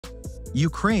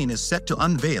Ukraine is set to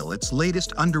unveil its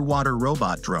latest underwater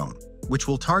robot drone, which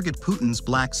will target Putin's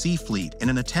Black Sea Fleet in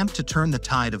an attempt to turn the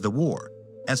tide of the war,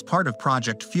 as part of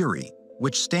Project FURY,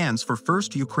 which stands for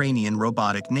First Ukrainian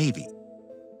Robotic Navy.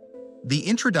 The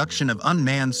introduction of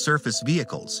unmanned surface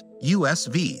vehicles,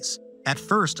 USVs, at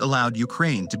first allowed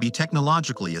Ukraine to be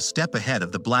technologically a step ahead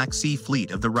of the Black Sea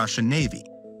Fleet of the Russian Navy.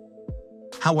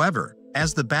 However,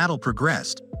 as the battle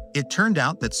progressed, it turned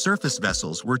out that surface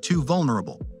vessels were too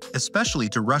vulnerable, especially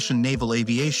to Russian naval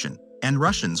aviation, and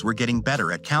Russians were getting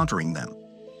better at countering them.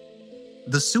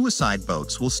 The suicide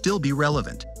boats will still be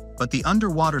relevant, but the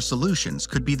underwater solutions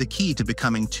could be the key to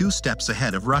becoming 2 steps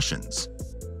ahead of Russians.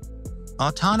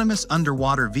 Autonomous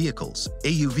underwater vehicles,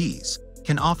 AUVs,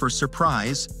 can offer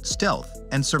surprise, stealth,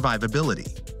 and survivability.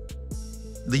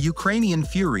 The Ukrainian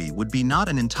FURY would be not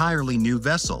an entirely new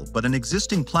vessel but an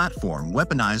existing platform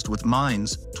weaponized with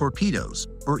mines, torpedoes,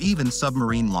 or even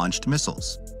submarine-launched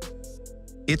missiles.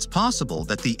 It's possible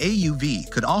that the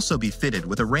AUV could also be fitted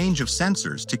with a range of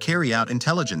sensors to carry out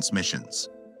intelligence missions.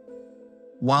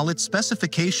 While its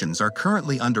specifications are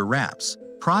currently under wraps,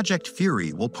 Project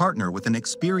FURY will partner with an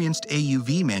experienced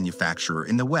AUV manufacturer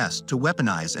in the West to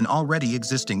weaponize an already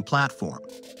existing platform.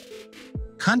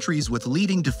 Countries with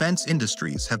leading defense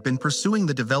industries have been pursuing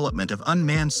the development of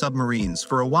unmanned submarines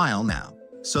for a while now,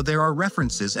 so there are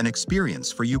references and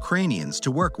experience for Ukrainians to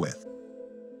work with.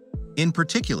 In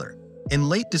particular, in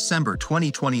late December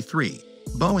 2023,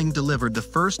 Boeing delivered the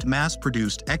first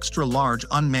mass-produced extra-large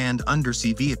unmanned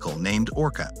undersea vehicle named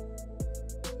Orca.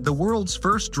 The world's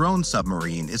first drone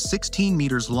submarine is 16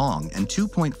 meters long and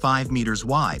 2.5 meters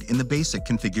wide in the basic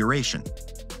configuration.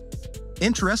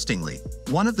 Interestingly,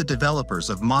 one of the developers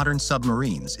of modern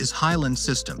submarines is Highland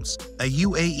Systems, a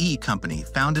UAE company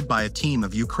founded by a team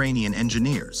of Ukrainian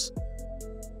engineers.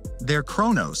 Their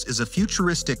Kronos is a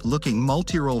futuristic-looking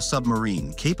multi-role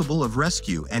submarine capable of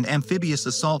rescue and amphibious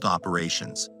assault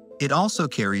operations. It also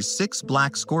carries 6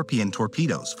 Black Scorpion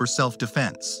torpedoes for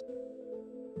self-defense.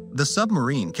 The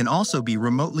submarine can also be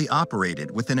remotely operated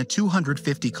within a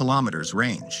 250 kilometers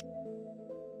range.